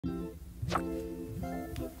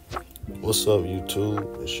What's up,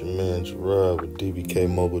 YouTube? It's your man Gerard with D.B.K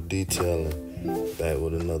Mobile Detailing, back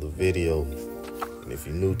with another video. And if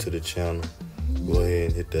you're new to the channel, go ahead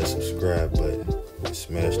and hit that subscribe button and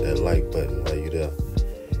smash that like button while you're there.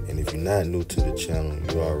 And if you're not new to the channel,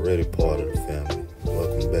 you're already part of the family.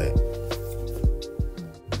 Welcome back.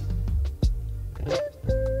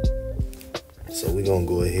 So we're gonna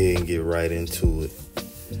go ahead and get right into it.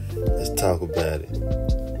 Let's talk about it.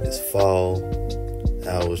 It's fall,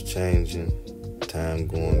 hours changing, time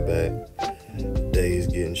going back, the days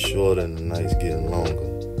getting shorter and the nights getting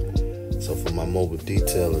longer. So for my mobile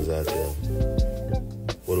detailers out there,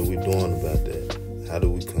 what are we doing about that? How do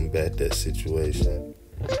we combat that situation?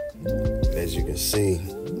 As you can see,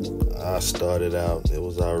 I started out, it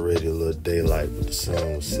was already a little daylight, but the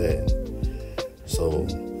sun was setting. So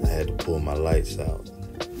I had to pull my lights out.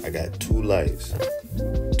 I got two lights,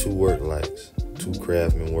 two work lights, two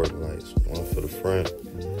Craftsman work lights, one for the front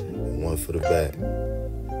and one for the back.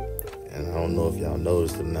 And I don't know if y'all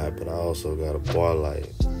noticed or not, but I also got a bar light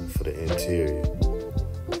for the interior.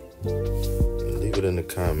 And leave it in the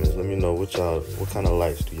comments. Let me know what kind of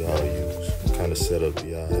lights do y'all use? What kind of setup do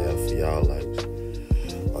y'all have for y'all lights?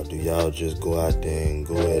 Or do y'all just go out there and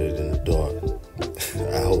go at it in the dark?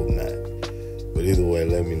 I hope not. But either way,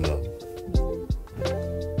 let me know.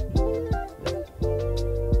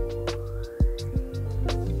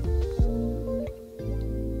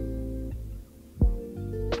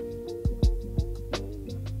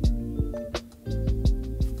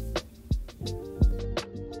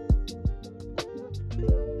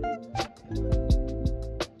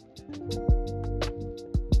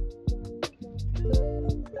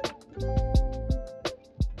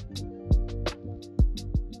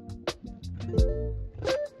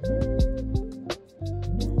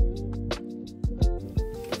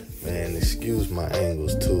 Excuse my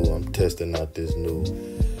angles too. I'm testing out this new,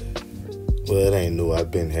 well, it ain't new, I've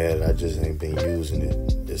been had it, I just ain't been using it.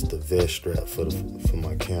 It's the vest strap for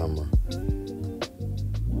my camera.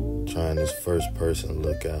 Trying this first person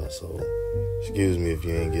look out, so excuse me if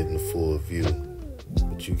you ain't getting the full view,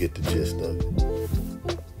 but you get the gist of it.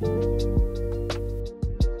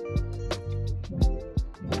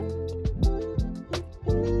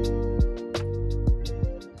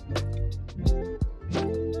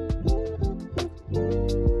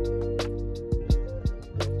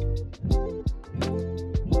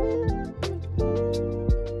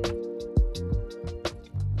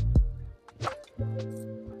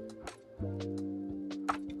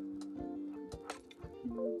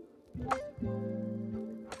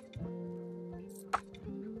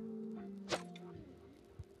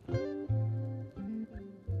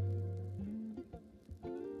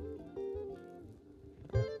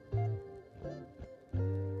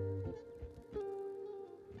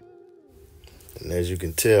 And as you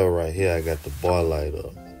can tell right here, I got the bar light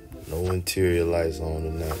up. No interior lights on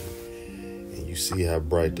or nothing. And you see how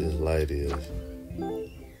bright this light is.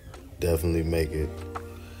 Definitely make it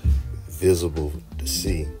visible to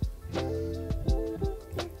see.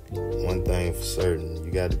 One thing for certain,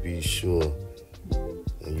 you got to be sure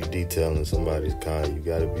when you're detailing somebody's car, you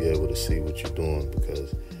got to be able to see what you're doing,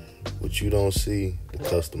 because what you don't see, the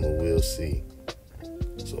customer will see.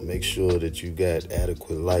 So make sure that you got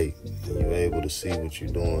adequate light and you're able to see what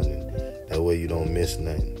you're doing, and that way you don't miss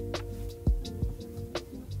nothing.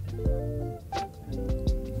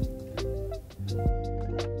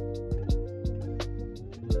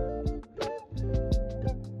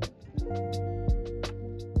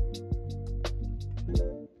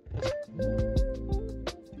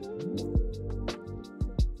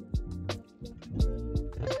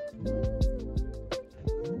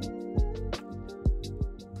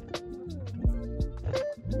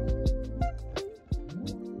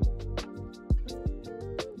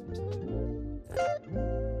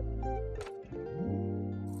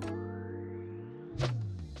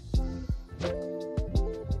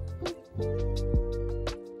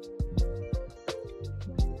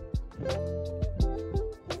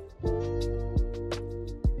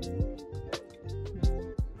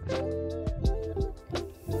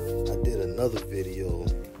 Another video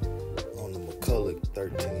on the McCulloch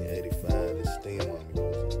 1385, the steam I'm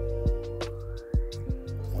using.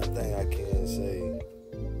 One thing I can say,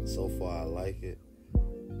 so far I like it,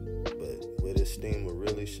 but where this steamer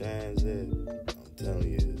really shines at, I'm telling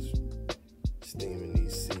you, is steaming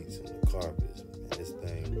these seats and the carpets. Man, this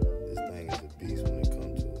thing is a beast when it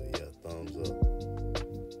comes to it. Yeah, thumbs up.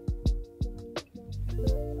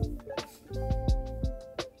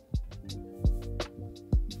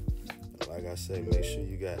 Like I say, make sure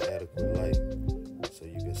you got adequate light so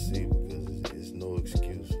you can see, because it's no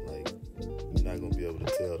excuse. Like,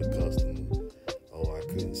 to tell the customer, oh, I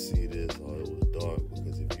couldn't see this, or it was dark.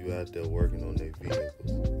 Because if you out there working on their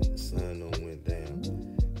vehicles and the sun done went down,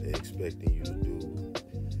 they're expecting you to do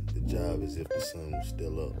the job as if the sun was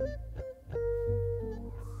still up.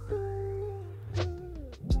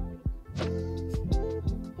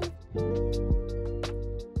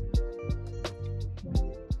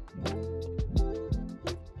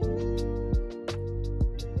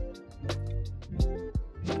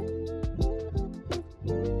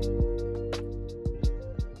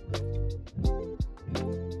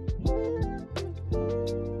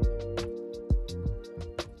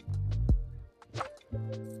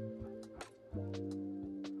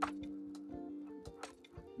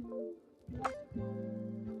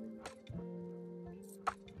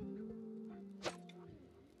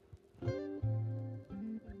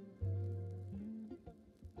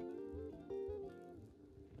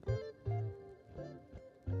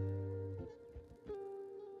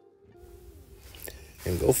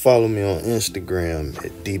 And go follow me on Instagram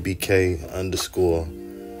at D.B.K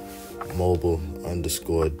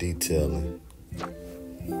 _mobile detailing.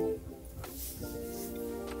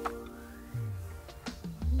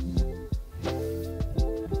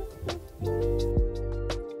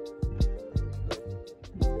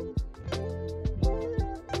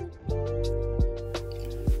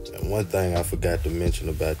 And one thing I forgot to mention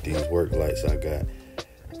about these work lights I got,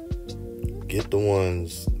 get the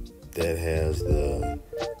ones that has the,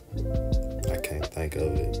 I can't think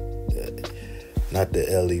of it, not the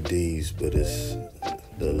LEDs, but it's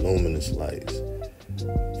the luminous lights.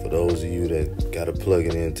 For those of you that got to plug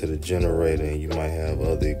it into the generator and you might have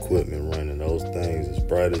other equipment running, those things, as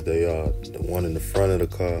bright as they are, the one in the front of the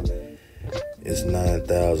car is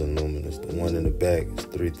 9,000 lumens, the one in the back is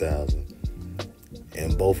 3,000.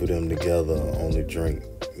 And both of them together only drink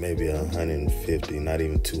maybe 150, not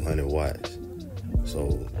even 200 watts.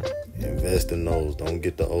 So invest in those. Don't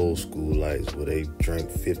get the old school lights where they drink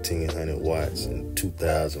 1,500 watts and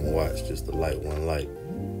 2,000 watts just to light one light.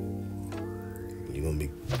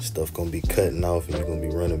 Stuff gonna be cutting off and you're gonna be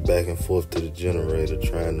running back and forth to the generator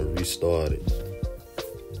trying to restart it.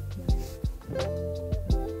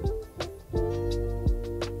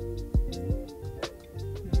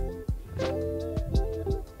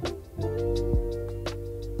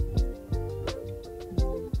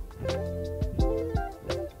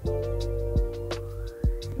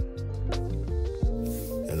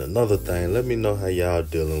 Another thing, let me know how y'all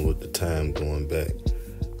dealing with the time going back.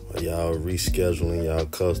 Are y'all rescheduling y'all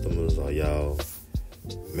customers? Are y'all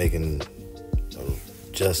making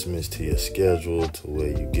adjustments to your schedule to where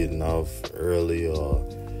you're getting off early? Or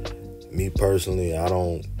me personally, I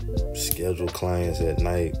don't schedule clients at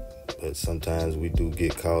night, but sometimes we do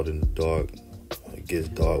get caught in the dark. It gets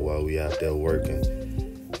dark while we out there working,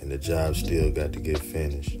 and the job still got to get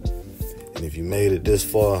finished. And if you made it this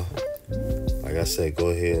far, like I said, go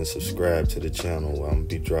ahead and subscribe to the channel where I'm going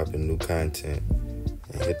to be dropping new content,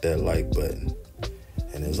 and hit that like button.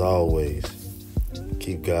 And as always,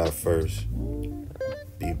 keep God first,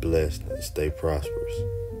 be blessed, and stay prosperous.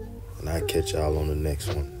 And I'll catch y'all on the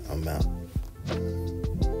next one. I'm out.